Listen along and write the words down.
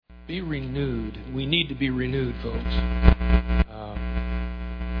Be renewed. We need to be renewed, folks.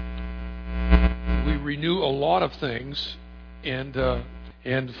 We renew a lot of things, and the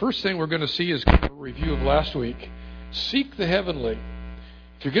first thing we're going to see is a review of last week. Seek the heavenly.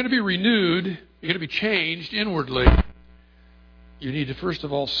 If you're going to be renewed, you're going to be changed inwardly. You need to first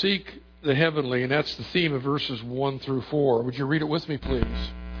of all seek the heavenly, and that's the theme of verses 1 through 4. Would you read it with me, please?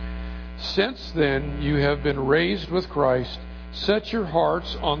 Since then you have been raised with Christ, set your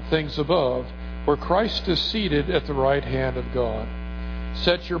hearts on things above, where Christ is seated at the right hand of God.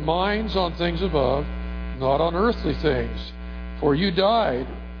 Set your minds on things above, not on earthly things. For you died,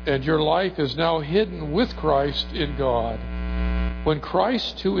 and your life is now hidden with Christ in God. When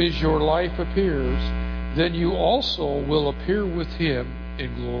Christ, who is your life, appears, then you also will appear with Him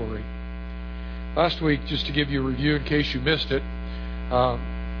in glory. Last week, just to give you a review in case you missed it,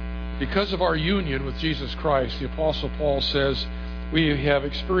 because of our union with Jesus Christ, the Apostle Paul says, we have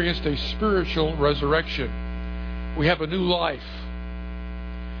experienced a spiritual resurrection. We have a new life.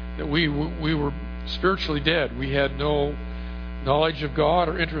 That we were spiritually dead. We had no knowledge of God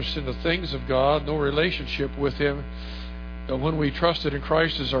or interest in the things of God, no relationship with Him. But when we trusted in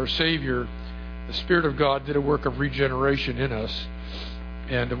Christ as our Savior, the Spirit of God did a work of regeneration in us.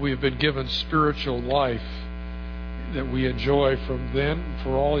 And we have been given spiritual life that we enjoy from then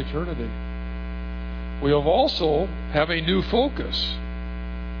for all eternity. We also have a new focus.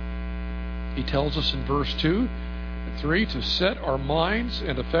 He tells us in verse 2 and 3 to set our minds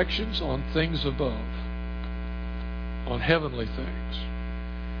and affections on things above, on heavenly things.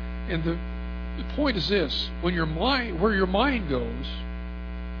 And the point is this: where your mind goes,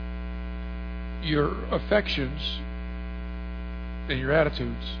 your affections and your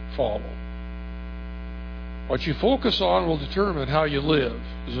attitudes follow. What you focus on will determine how you live,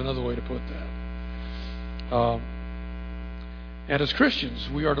 is another way to put that. And as Christians,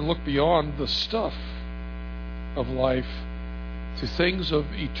 we are to look beyond the stuff of life to things of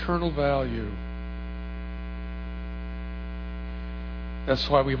eternal value. That's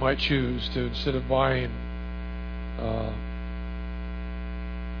why we might choose to, instead of buying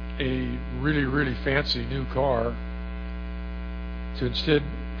a really, really fancy new car, to instead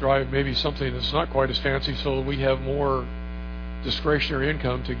drive maybe something that's not quite as fancy so that we have more discretionary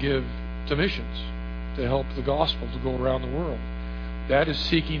income to give to missions, to help the gospel to go around the world. That is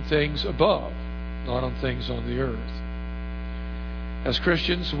seeking things above, not on things on the earth. As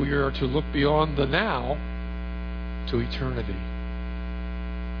Christians, we are to look beyond the now to eternity.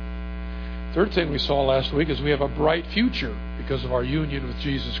 Third thing we saw last week is we have a bright future because of our union with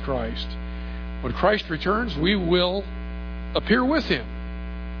Jesus Christ. When Christ returns, we will appear with Him.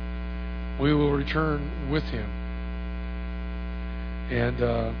 We will return with Him. And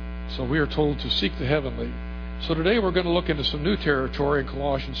so we are told to seek the heavenly. So today we're going to look into some new territory in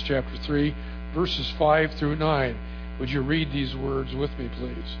Colossians chapter 3, verses 5 through 9. Would you read these words with me,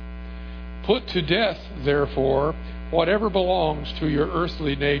 please? Put to death, therefore, whatever belongs to your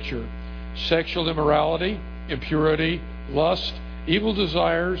earthly nature: sexual immorality, impurity, lust, evil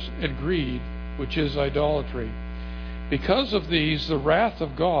desires, and greed, which is idolatry. Because of these, the wrath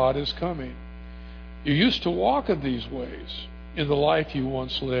of God is coming. You used to walk in these ways in the life you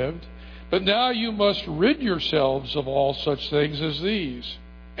once lived, but now you must rid yourselves of all such things as these: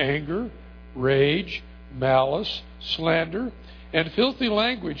 anger, rage, malice, slander, and filthy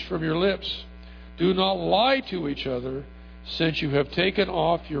language from your lips. Do not lie to each other, since you have taken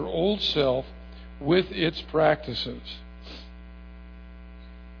off your old self with its practices.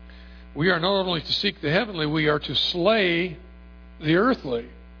 We are not only to seek the heavenly, we are to slay the earthly.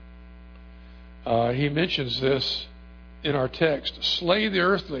 He mentions this in our text. Slay the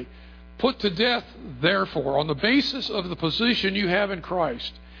earthly. Put to death, therefore, on the basis of the position you have in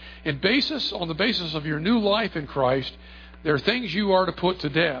Christ. On the basis of your new life in Christ, there are things you are to put to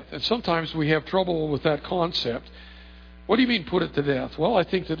death. And sometimes we have trouble with that concept. What do you mean, put it to death? Well, I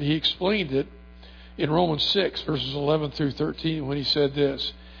think that he explained it in Romans 6, verses 11 through 13, when he said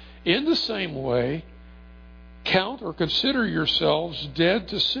this: in the same way, count or consider yourselves dead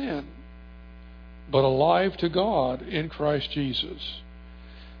to sin, but alive to God in Christ Jesus.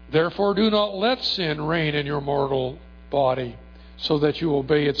 Therefore, do not let sin reign in your mortal body, so that you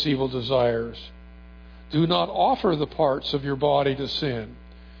obey its evil desires. Do not offer the parts of your body to sin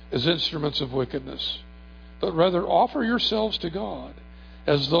as instruments of wickedness, but rather offer yourselves to God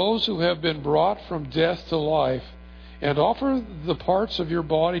as those who have been brought from death to life, and offer the parts of your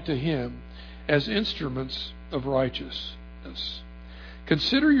body to Him as instruments of righteousness.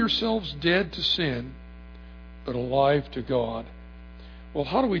 Consider yourselves dead to sin, but alive to God. Well,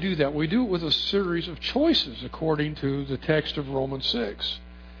 how do we do that? We do it with a series of choices according to the text of Romans 6.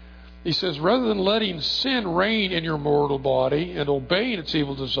 He says, rather than letting sin reign in your mortal body and obeying its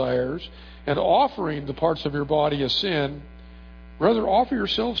evil desires and offering the parts of your body as sin, rather offer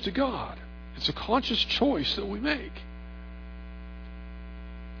yourselves to God. It's a conscious choice that we make.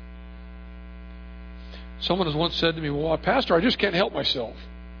 Someone has once said to me, well, Pastor, I just can't help myself.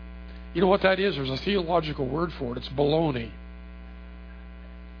 You know what that is? There's a theological word for it. It's baloney.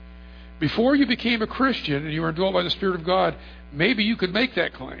 Before you became a Christian and you were indwelt by the Spirit of God, maybe you could make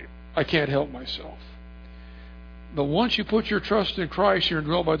that claim. I can't help myself. But once you put your trust in Christ, you're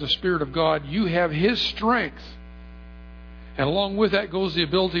indwelt by the Spirit of God, you have His strength. And along with that goes the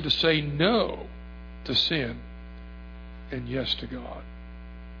ability to say no to sin and yes to God.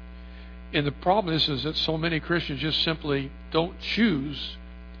 And the problem is that so many Christians just simply don't choose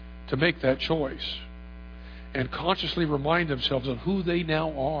to make that choice and consciously remind themselves of who they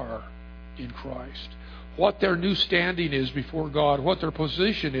now are in Christ, what their new standing is before God, what their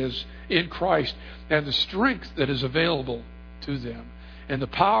position is in Christ, and the strength that is available to them, and the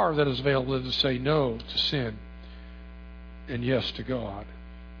power that is available to say no to sin and yes to God.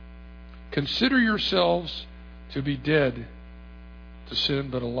 Consider yourselves to be dead to sin,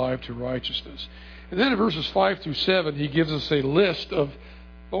 but alive to righteousness. And then in verses 5 through 7, he gives us a list of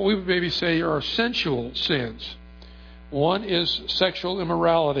what we would maybe say are sensual sins. One is sexual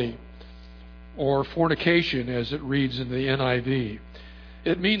immorality, or fornication, as it reads in the NIV.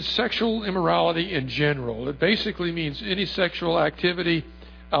 It means sexual immorality in general. It basically means any sexual activity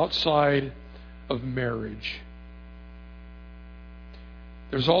outside of marriage.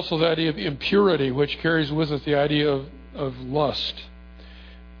 There's also the idea of impurity, which carries with it the idea of lust.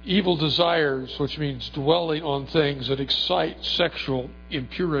 Evil desires, which means dwelling on things that excite sexual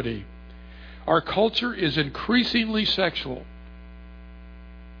impurity. Our culture is increasingly sexual.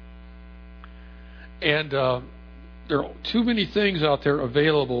 And there are too many things out there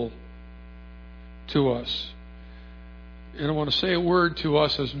available to us. And I want to say a word to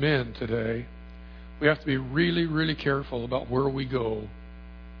us as men today. We have to be really, really careful about where we go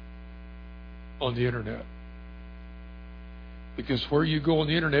on the internet. Because where you go on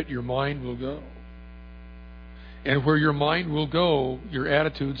the internet, your mind will go. And where your mind will go, your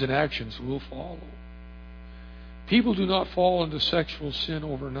attitudes and actions will follow. People do not fall into sexual sin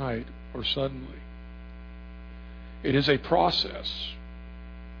overnight or suddenly. It is a process.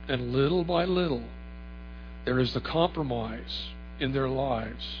 And little by little, there is the compromise in their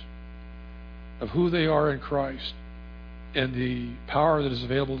lives of who they are in Christ and the power that is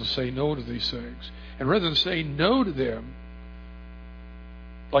available to say no to these things. And rather than say no to them,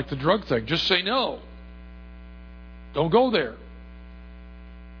 like the drug thing, just say no. Don't go there.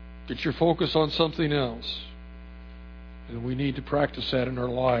 Get your focus on something else. And we need to practice that in our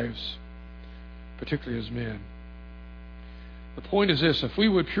lives, particularly as men. The point is this: if we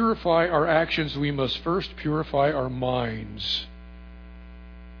would purify our actions, we must first purify our minds.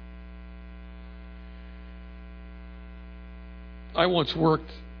 I once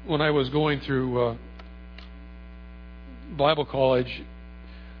worked, when I was going through Bible college,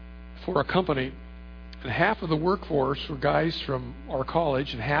 for a company, and half of the workforce were guys from our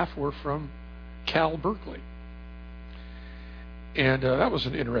college and half were from Cal Berkeley. And that was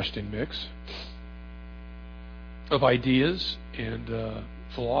an interesting mix of ideas and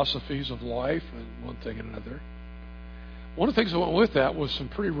philosophies of life and one thing and another. One of the things that went with that was some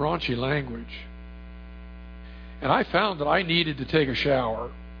pretty raunchy language. And I found that I needed to take a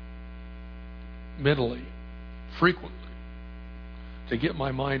shower mentally, frequently, to get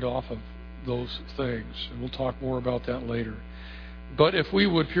my mind off of those things. And we'll talk more about that later. But if we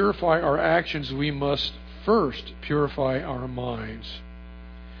would purify our actions, we must first purify our minds.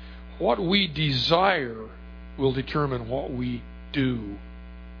 What we desire will determine what we do.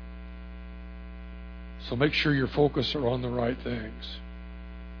 So make sure your focus are on the right things.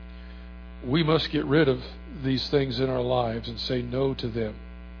 We must get rid of these things in our lives and say no to them.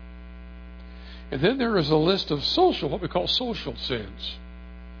 And then there is a list of what we call social sins.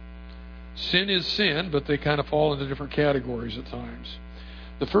 Sin is sin, but they kind of fall into different categories at times.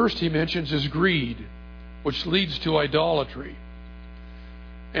 The first he mentions is greed, which leads to idolatry.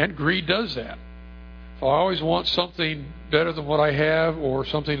 And greed does that. If I always want something better than what I have or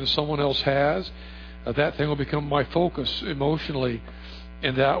something that someone else has, that thing will become my focus emotionally,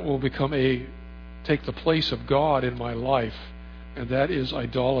 and that will take the place of God in my life, and that is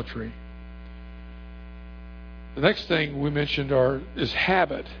idolatry. The next thing we mentioned is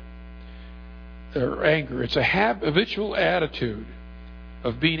habit, or anger. It's a habitual attitude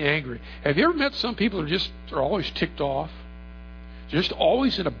of being angry. Have you ever met some people who are always ticked off? Just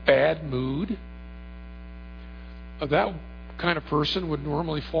always in a bad mood? That kind of person would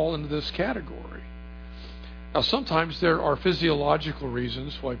normally fall into this category. Now, sometimes there are physiological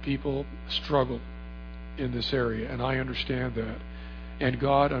reasons why people struggle in this area, and I understand that, and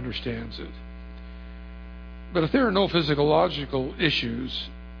God understands it. But if there are no physiological issues,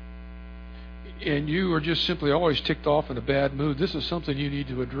 and you are just simply always ticked off in a bad mood, this is something you need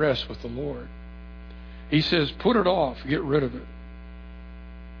to address with the Lord. He says, put it off, get rid of it.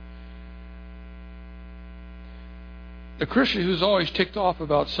 A Christian who's always ticked off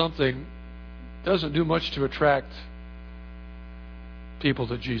about something doesn't do much to attract people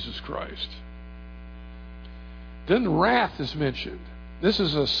to Jesus Christ. Then wrath is mentioned. This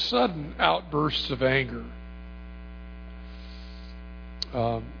is a sudden outburst of anger.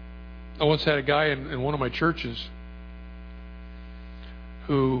 I once had a guy in one of my churches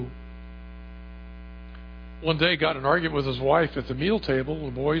who one day got in an argument with his wife at the meal table.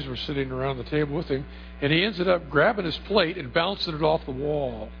 The boys were sitting around the table with him, and he ended up grabbing his plate and bouncing it off the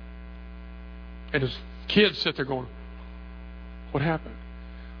wall. And his kids sit there going, what happened?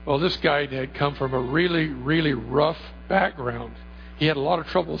 Well, this guy had come from a really, really rough background. He had a lot of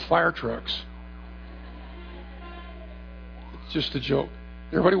trouble with fire trucks. It's just a joke.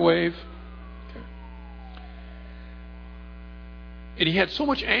 Everybody wave. Okay. And he had so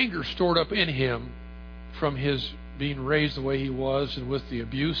much anger stored up in him from his being raised the way he was and with the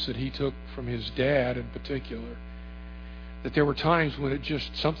abuse that he took from his dad in particular, that there were times when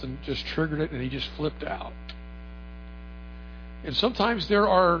something just triggered it and he just flipped out. And sometimes there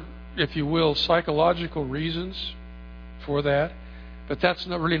are, if you will, psychological reasons for that, but that's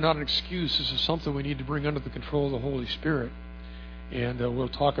really not an excuse. This is something we need to bring under the control of the Holy Spirit. And we'll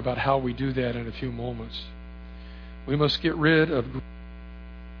talk about how we do that in a few moments. We must get rid of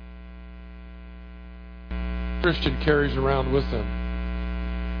Christian carries around with them.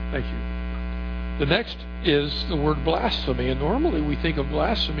 Thank you. The next is the word blasphemy. And normally we think of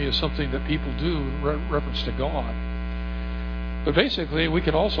blasphemy as something that people do in reference to God. But basically we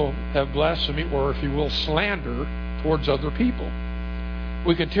can also have blasphemy, or if you will, slander towards other people.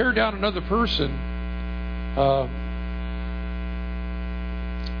 We can tear down another person,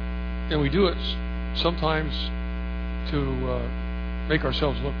 and we do it sometimes to make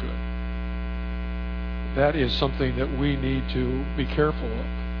ourselves look good. That is something that we need to be careful of.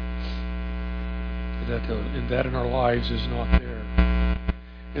 That in our lives is not there.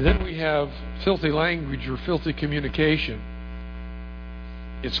 And then we have filthy language or filthy communication.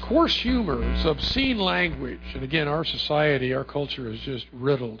 It's coarse humor, it's obscene language. And again, our society, our culture is just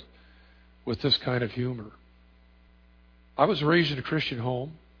riddled with this kind of humor. I was raised in a Christian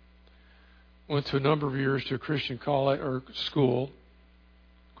home. Went to a number of years to a Christian college or school,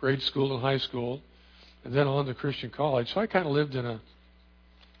 grade school and high school, and then on to Christian college. So I kind of lived in a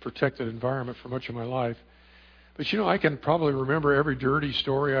protected environment for much of my life. But I can probably remember every dirty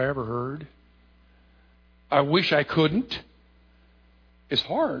story I ever heard. I wish I couldn't. It's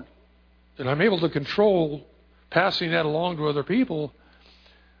hard. And I'm able to control passing that along to other people.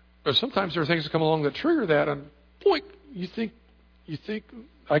 But sometimes there are things that come along that trigger that, and boy, you think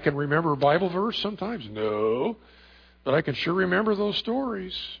I can remember a Bible verse sometimes? No. But I can sure remember those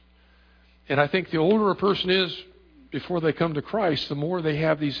stories. And I think the older a person is before they come to Christ, the more they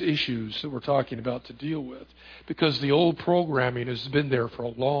have these issues that we're talking about to deal with. Because the old programming has been there for a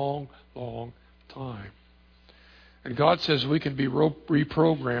long, long time. And God says we can be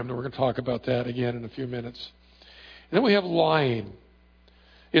reprogrammed, and we're going to talk about that again in a few minutes. And then we have lying.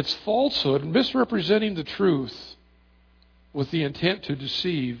 It's falsehood, misrepresenting the truth with the intent to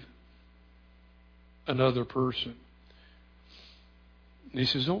deceive another person. And he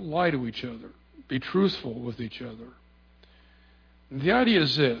says, don't lie to each other. Be truthful with each other. And the idea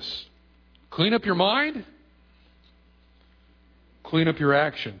is this: clean up your mind, clean up your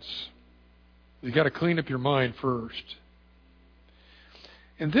actions. You've got to clean up your mind first.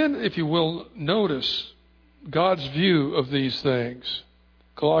 And then, if you will, notice God's view of these things.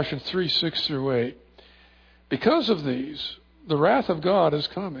 Colossians 3:6-8. Because of these, the wrath of God is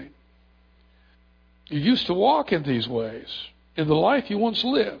coming. You used to walk in these ways, in the life you once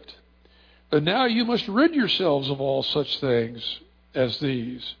lived. But now you must rid yourselves of all such things as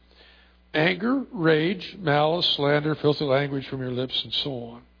these: anger, rage, malice, slander, filthy language from your lips, and so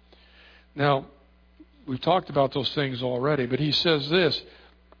on. Now, we've talked about those things already, but he says this: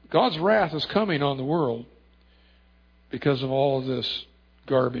 God's wrath is coming on the world because of all of this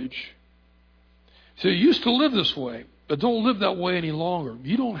garbage. So you used to live this way, but don't live that way any longer.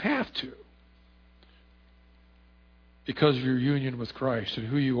 You don't have to, because of your union with Christ and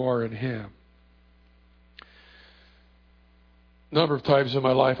who you are in Him. number of times in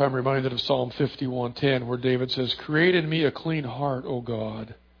my life I'm reminded of Psalm 51:10, where David says, "Create in me a clean heart, O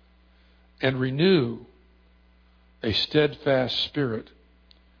God, and renew a steadfast spirit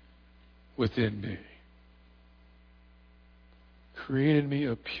within me." Create in me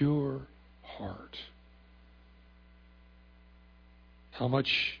a pure heart. How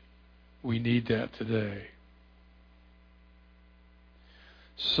much we need that today.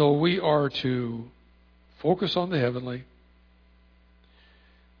 So we are to focus on the heavenly,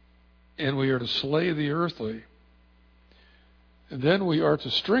 and we are to slay the earthly, and then we are to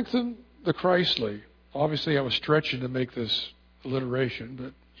strengthen the Christly. Obviously, I was stretching to make this alliteration,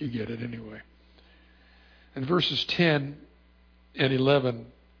 but you get it anyway. In verses 10 and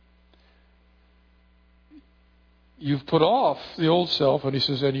 11, you've put off the old self, and he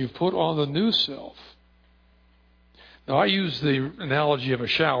says, and you've put on the new self. Now, I used the analogy of a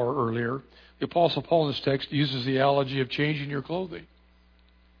shower earlier. The Apostle Paul in this text uses the analogy of changing your clothing.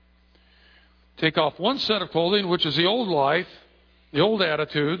 Take off one set of clothing, which is the old life, the old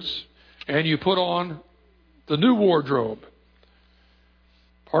attitudes, and you put on the new wardrobe.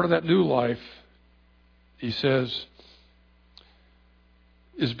 Part of that new life, he says,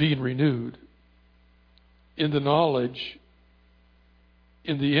 is being renewed in the knowledge,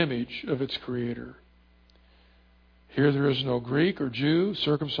 in the image of its Creator. Here there is no Greek or Jew,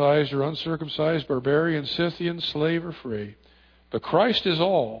 circumcised or uncircumcised, barbarian, Scythian, slave or free. But Christ is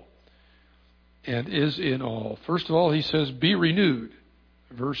all and is in all. First of all, he says, be renewed.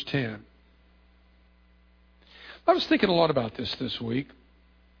 Verse 10. I was thinking a lot about this week.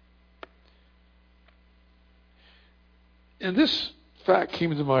 And this fact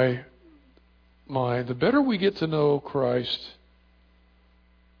came to my mind. The better we get to know Christ,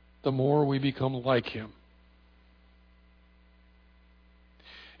 the more we become like Him.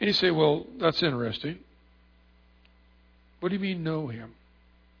 And you say, well, that's interesting. What do you mean know Him?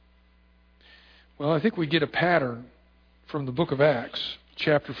 Well, I think we get a pattern from the book of Acts,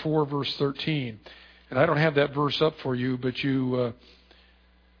 chapter 4, verse 13. And I don't have that verse up for you, but you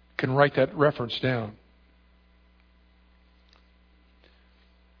can write that reference down.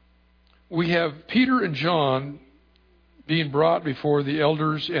 We have Peter and John being brought before the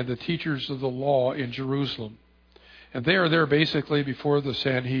elders and the teachers of the law in Jerusalem. And they are there basically before the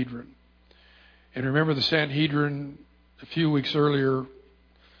Sanhedrin. And remember, the Sanhedrin a few weeks earlier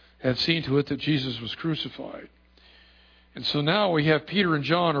had seen to it that Jesus was crucified. And so now we have Peter and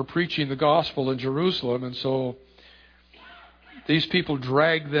John are preaching the gospel in Jerusalem. And so these people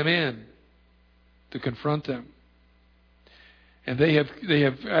drag them in to confront them. And they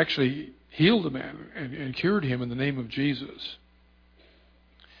have actually healed the man and cured him in the name of Jesus.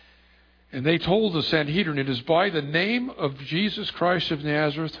 And they told the Sanhedrin, it is by the name of Jesus Christ of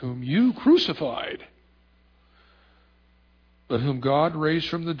Nazareth, whom you crucified, but whom God raised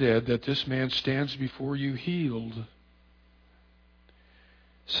from the dead, that this man stands before you healed.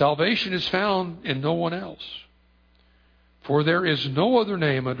 Salvation is found in no one else, for there is no other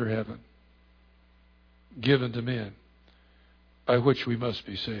name under heaven given to men by which we must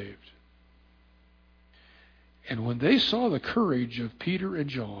be saved. And when they saw the courage of Peter and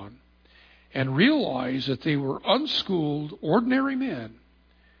John, and realized that they were unschooled, ordinary men,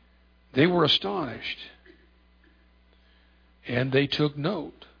 they were astonished. And they took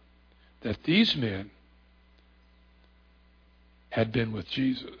note that these men had been with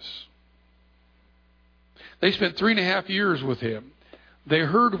Jesus. They spent 3.5 years with Him. They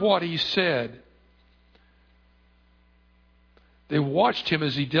heard what He said. They watched Him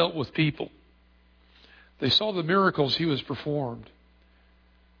as He dealt with people. They saw the miracles He was performed.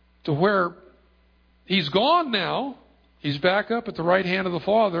 To where He's gone now. He's back up at the right hand of the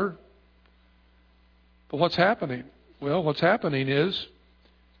Father. But what's happening? Well, what's happening is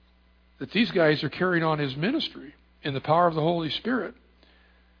that these guys are carrying on His ministry in the power of the Holy Spirit.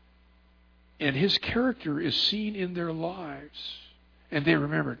 And His character is seen in their lives. And they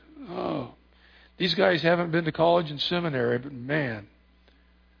remembered, oh, these guys haven't been to college and seminary, but man,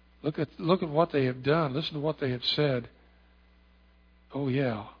 look at what they have done. Listen to what they have said. Oh,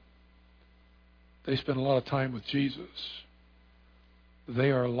 yeah. They spend a lot of time with Jesus. They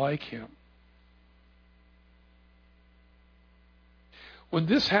are like Him. When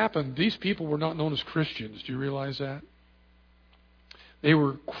this happened, these people were not known as Christians. Do you realize that? They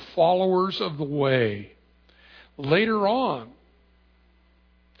were followers of the way. Later on,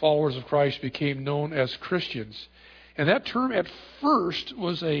 followers of Christ became known as Christians. And that term at first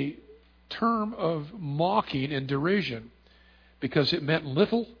was a term of mocking and derision because it meant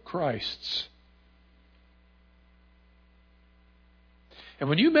little Christs. And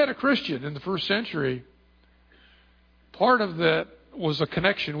when you met a Christian in the first century, part of that was a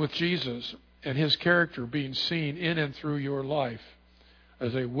connection with Jesus and His character being seen in and through your life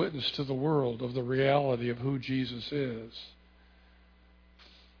as a witness to the world of the reality of who Jesus is.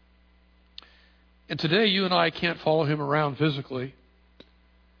 And today you and I can't follow Him around physically,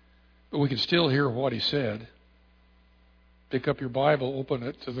 but we can still hear what He said. Pick up your Bible, open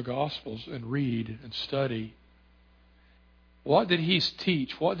it to the Gospels, and read and study. What did He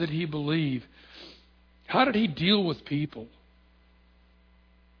teach? What did He believe? How did He deal with people?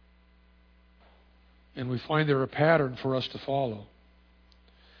 And we find there a pattern for us to follow.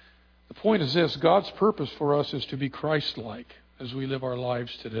 The point is this: God's purpose for us is to be Christ-like as we live our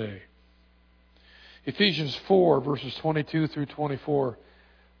lives today. Ephesians 4, verses 22 through 24,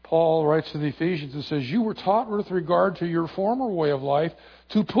 Paul writes to the Ephesians and says, "You were taught with regard to your former way of life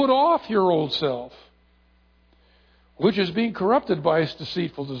to put off your old self, which is being corrupted by its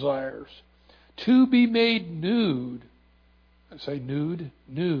deceitful desires, to be made nude." I say nude?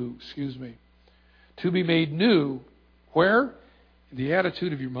 New, To be made new. Where? In the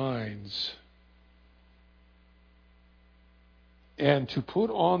attitude of your minds. And to put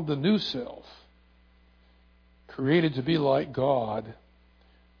on the new self, created to be like God,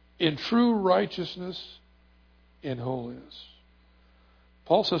 in true righteousness and holiness.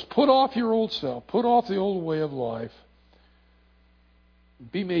 Paul says, put off your old self. Put off the old way of life.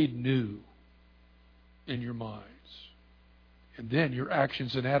 Be made new in your minds. And then your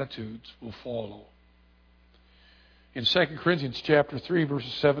actions and attitudes will follow. In 2 Corinthians chapter 3,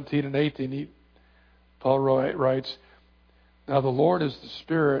 verses 17 and 18, Paul writes, "Now the Lord is the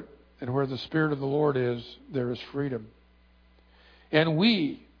Spirit, and where the Spirit of the Lord is, there is freedom. And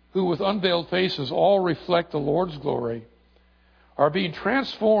we, who with unveiled faces all reflect the Lord's glory, are being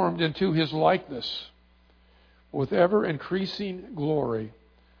transformed into His likeness with ever-increasing glory,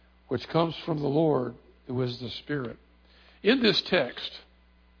 which comes from the Lord, who is the Spirit." In this text,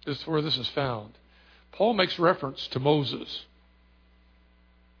 this is where this is found, Paul makes reference to Moses.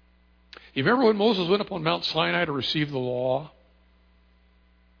 You remember when Moses went up on Mount Sinai to receive the law?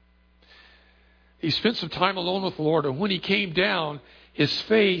 He spent some time alone with the Lord, and when he came down, his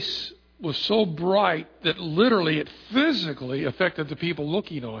face was so bright that literally it physically affected the people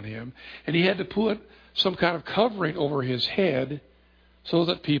looking on him, and he had to put some kind of covering over his head so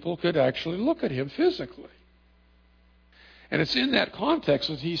that people could actually look at him physically. And it's in that context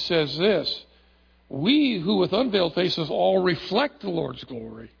that he says this: "We who with unveiled faces all reflect the Lord's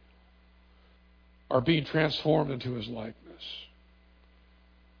glory are being transformed into His likeness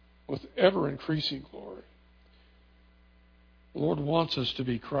with ever-increasing glory." The Lord wants us to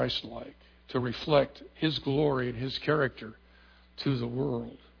be Christ-like, to reflect His glory and His character to the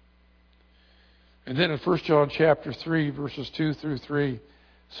world. And then in 1 John chapter 3, verses 2 through 3,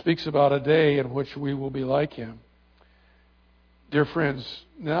 speaks about a day in which we will be like Him. "Dear friends,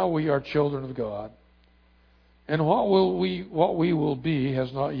 now we are children of God, and what we will be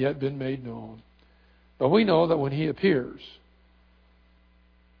has not yet been made known. But we know that when He appears,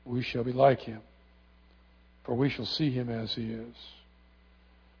 we shall be like Him, for we shall see Him as He is.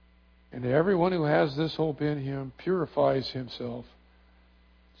 And everyone who has this hope in Him purifies himself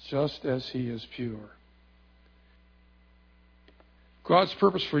just as He is pure." God's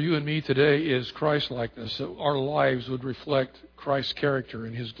purpose for you and me today is Christ-likeness, that our lives would reflect Christ's character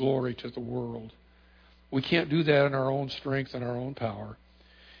and His glory to the world. We can't do that in our own strength and our own power.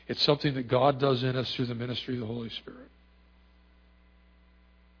 It's something that God does in us through the ministry of the Holy Spirit.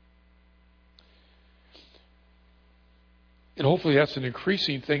 And hopefully that's an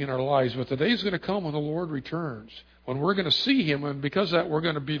increasing thing in our lives. But the day is going to come when the Lord returns, when we're going to see Him, and because of that we're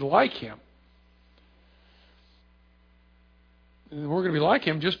going to be like Him. And we're going to be like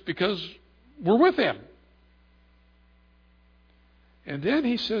Him just because we're with Him. And then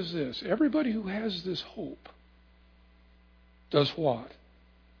He says this: everybody who has this hope does what?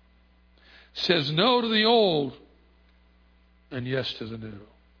 Says no to the old and yes to the new.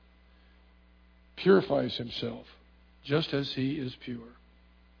 Purifies himself just as He is pure.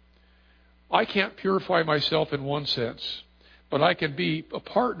 I can't purify myself in one sense, but I can be a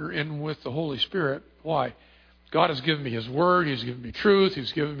partner in with the Holy Spirit. Why? God has given me His Word. He's given me truth.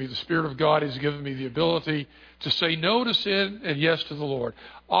 He's given me the Spirit of God. He's given me the ability to say no to sin and yes to the Lord.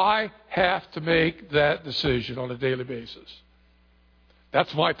 I have to make that decision on a daily basis.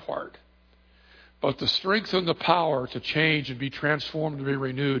 That's my part. But the strength and the power to change and be transformed and be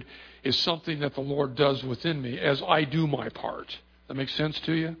renewed is something that the Lord does within me as I do my part. That makes sense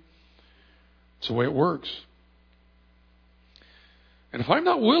to you? It's the way it works. And if I'm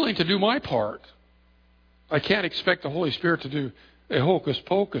not willing to do my part, I can't expect the Holy Spirit to do a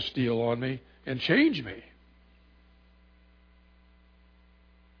hocus-pocus deal on me and change me.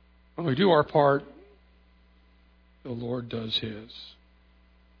 When we do our part, the Lord does His.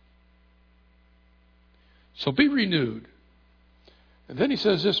 So be renewed. And then he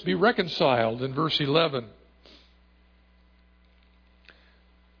says this, be reconciled in verse 11.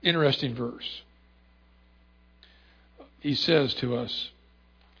 Interesting verse. He says to us,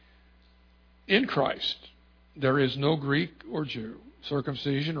 in Christ there is no Greek or Jew,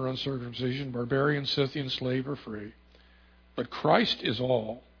 circumcision or uncircumcision, barbarian, Scythian, slave or free, but Christ is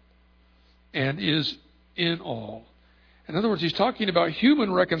all and is in all. In other words, he's talking about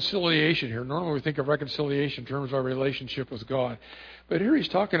human reconciliation here. Normally we think of reconciliation in terms of our relationship with God. But here he's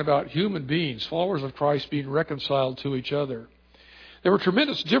talking about human beings, followers of Christ, being reconciled to each other. There were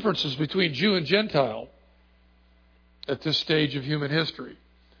tremendous differences between Jew and Gentile at this stage of human history.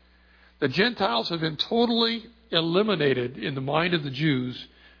 The Gentiles have been totally eliminated in the mind of the Jews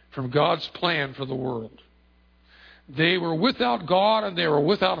from God's plan for the world. They were without God and they were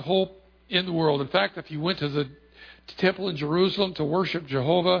without hope in the world. In fact, if you went to the temple in Jerusalem to worship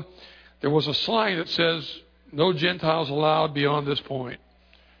Jehovah, there was a sign that says, no Gentiles allowed beyond this point.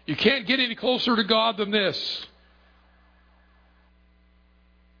 You can't get any closer to God than this.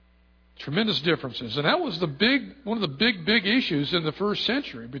 Tremendous differences. And that was one of the big issues in the first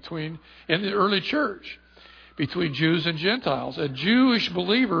century in the early church, between Jews and Gentiles. And Jewish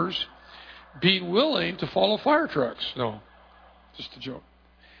believers being willing to follow fire trucks. No, just a joke.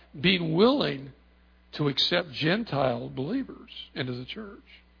 Being willing to accept Gentile believers into the church.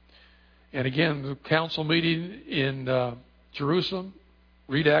 And again, the council meeting in Jerusalem,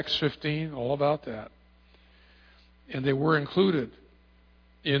 read Acts 15, all about that. And they were included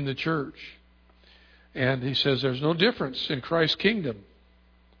in the church. And he says there's no difference in Christ's kingdom.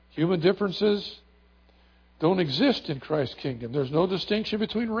 Human differences don't exist in Christ's kingdom. There's no distinction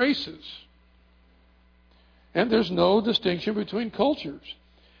between races. And there's no distinction between cultures.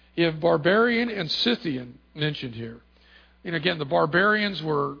 You have barbarian and Scythian mentioned here. And again, the barbarians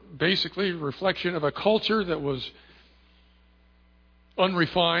were basically a reflection of a culture that was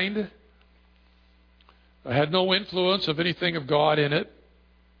unrefined, had no influence of anything of God in it.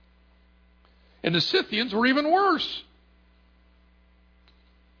 And the Scythians were even worse.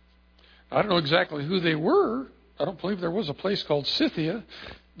 I don't know exactly who they were. I don't believe there was a place called Scythia,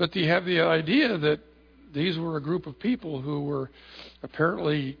 but you have the idea that these were a group of people who were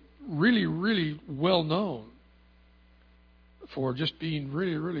apparently really, really well known for just being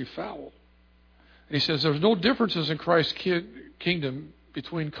really, really foul. And he says there's no differences in Christ's kingdom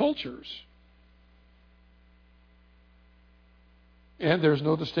between cultures. And there's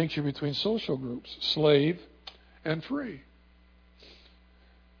no distinction between social groups, slave and free.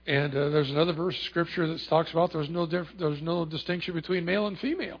 And there's another verse of Scripture that talks about there's no distinction between male and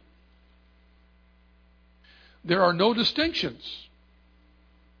female. There are no distinctions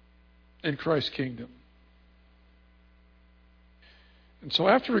in Christ's kingdom. And so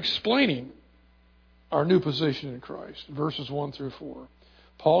after explaining our new position in Christ, verses 1 through 4,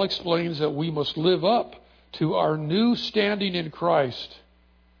 Paul explains that we must live up to our new standing in Christ.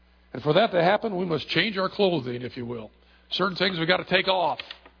 And for that to happen, we must change our clothing, if you will. Certain things we've got to take off.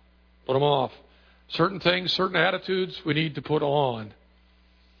 Put them off. Certain things, certain attitudes we need to put on.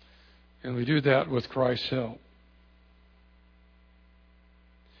 And we do that with Christ's help.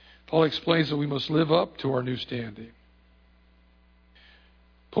 Paul explains that we must live up to our new standing.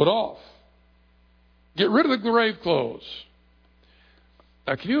 Put off. Get rid of the grave clothes.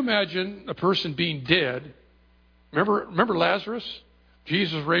 Now, can you imagine a person being dead? Remember Lazarus?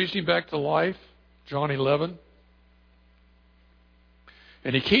 Jesus raised him back to life, John 11.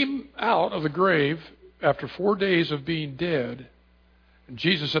 And he came out of the grave after 4 days of being dead. And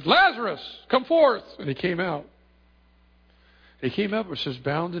Jesus said, Lazarus, come forth. And he came out. He came up, it says,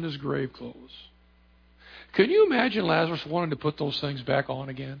 bound in his grave clothes. Can you imagine Lazarus wanting to put those things back on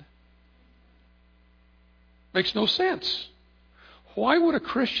again? Makes no sense. Why would a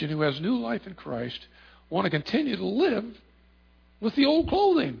Christian who has new life in Christ want to continue to live with the old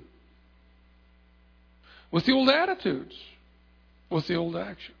clothing, with the old attitudes, with the old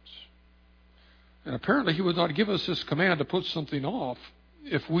actions? And apparently he would not give us this command to put something off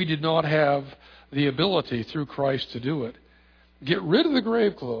if we did not have the ability through Christ to do it. Get rid of the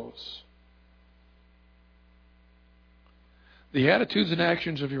grave clothes. The attitudes and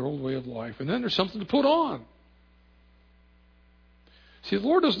actions of your old way of life. And then there's something to put on. See, the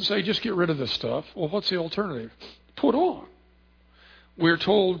Lord doesn't say just get rid of this stuff. Well, what's the alternative? Put on. We're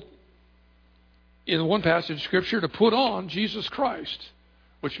told in one passage of Scripture to put on Jesus Christ,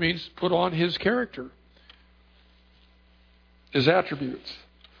 which means put on His character, His attributes.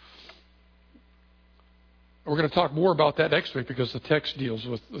 We're going to talk more about that next week because the text deals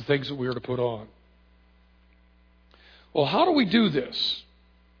with the things that we are to put on. Well, how do we do this?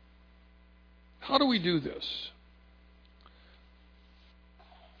 How do we do this?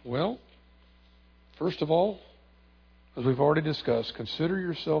 Well, first of all, as we've already discussed, consider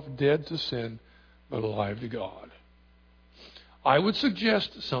yourself dead to sin, but alive to God. I would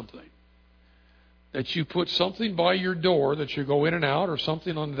suggest something. That you put something by your door that you go in and out, or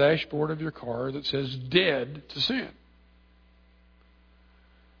something on the dashboard of your car that says dead to sin.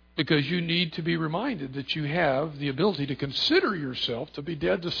 Because you need to be reminded that you have the ability to consider yourself to be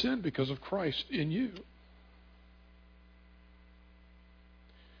dead to sin because of Christ in you.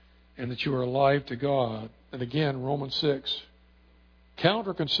 And that you are alive to God. And again, Romans 6. Count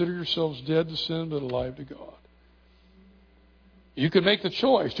or consider yourselves dead to sin, but alive to God. You can make the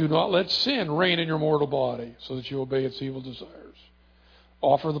choice. Do not let sin reign in your mortal body so that you obey its evil desires.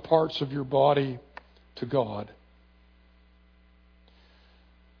 Offer the parts of your body to God.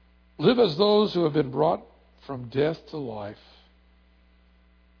 Live as those who have been brought from death to life,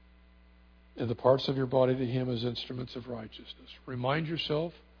 and the parts of your body to Him as instruments of righteousness. Remind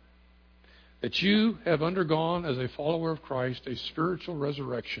yourself that you have undergone, as a follower of Christ, a spiritual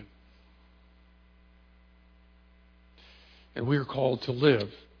resurrection. And we are called to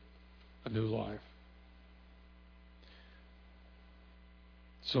live a new life.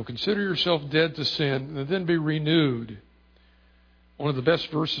 So consider yourself dead to sin and then be renewed. One of the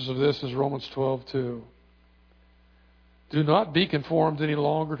best verses of this is Romans 12:2. Do not be conformed any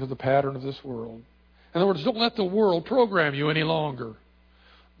longer to the pattern of this world. In other words, don't let the world program you any longer.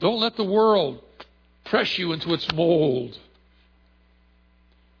 Don't let the world press you into its mold.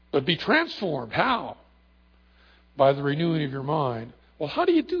 But be transformed. How? By the renewing of your mind. Well, how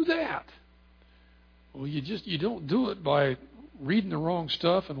do you do that? Well, you don't do it by reading the wrong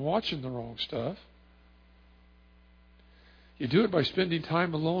stuff and watching the wrong stuff. You do it by spending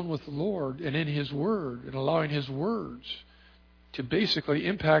time alone with the Lord and in His Word and allowing His words to basically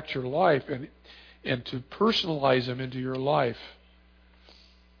impact your life and to personalize them into your life.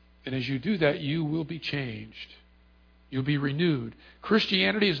 And as you do that, you will be changed. You'll be renewed.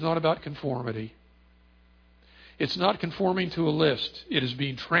 Christianity is not about conformity. It's not conforming to a list. It is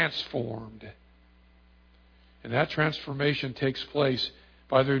being transformed. And that transformation takes place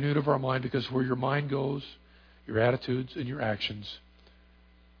by the renewing of our mind, because where your mind goes, your attitudes and your actions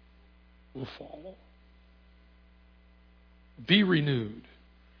will follow. Be renewed.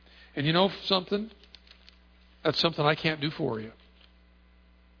 And you know something? That's something I can't do for you.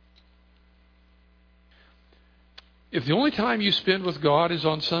 If the only time you spend with God is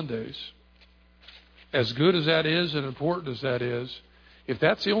on Sundays, as good as that is and important as that is, if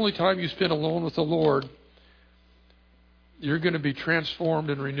that's the only time you spend alone with the Lord, you're going to be transformed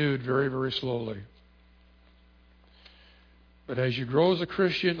and renewed very, very slowly. But as you grow as a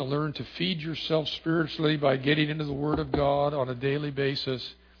Christian and learn to feed yourself spiritually by getting into the Word of God on a daily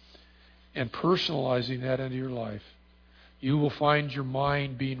basis and personalizing that into your life, you will find your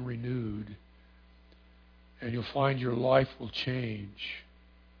mind being renewed, and you'll find your life will change.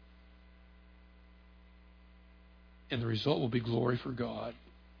 And the result will be glory for God.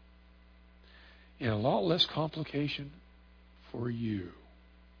 And a lot less complication for you.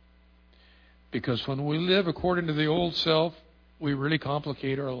 Because when we live according to the old self, we really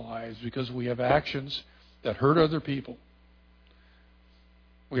complicate our lives because we have actions that hurt other people.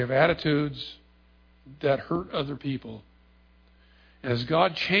 We have attitudes that hurt other people. And as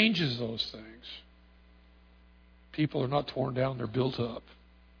God changes those things, people are not torn down, they're built up.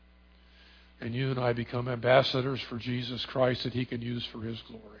 And you and I become ambassadors for Jesus Christ that He can use for His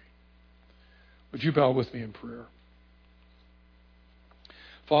glory. Would you bow with me in prayer?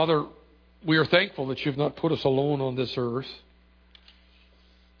 Father, we are thankful that You've not put us alone on this earth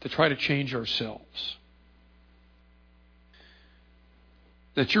to try to change ourselves.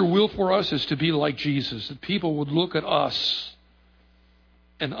 That Your will for us is to be like Jesus, that people would look at us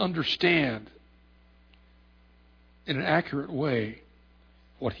and understand in an accurate way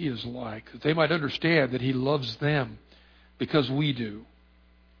what He is like, that they might understand that He loves them because we do,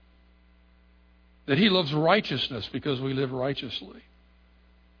 that He loves righteousness because we live righteously,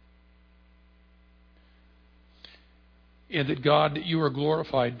 and that God, that You are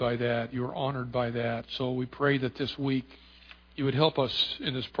glorified by that, You are honored by that. So we pray that this week You would help us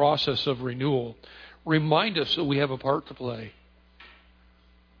in this process of renewal. Remind us that we have a part to play.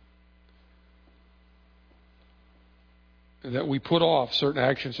 And that we put off certain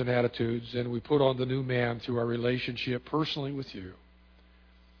actions and attitudes, and we put on the new man through our relationship personally with You.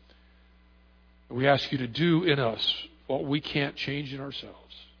 We ask You to do in us what we can't change in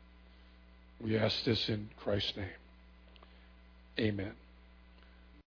ourselves. We ask this in Christ's name. Amen.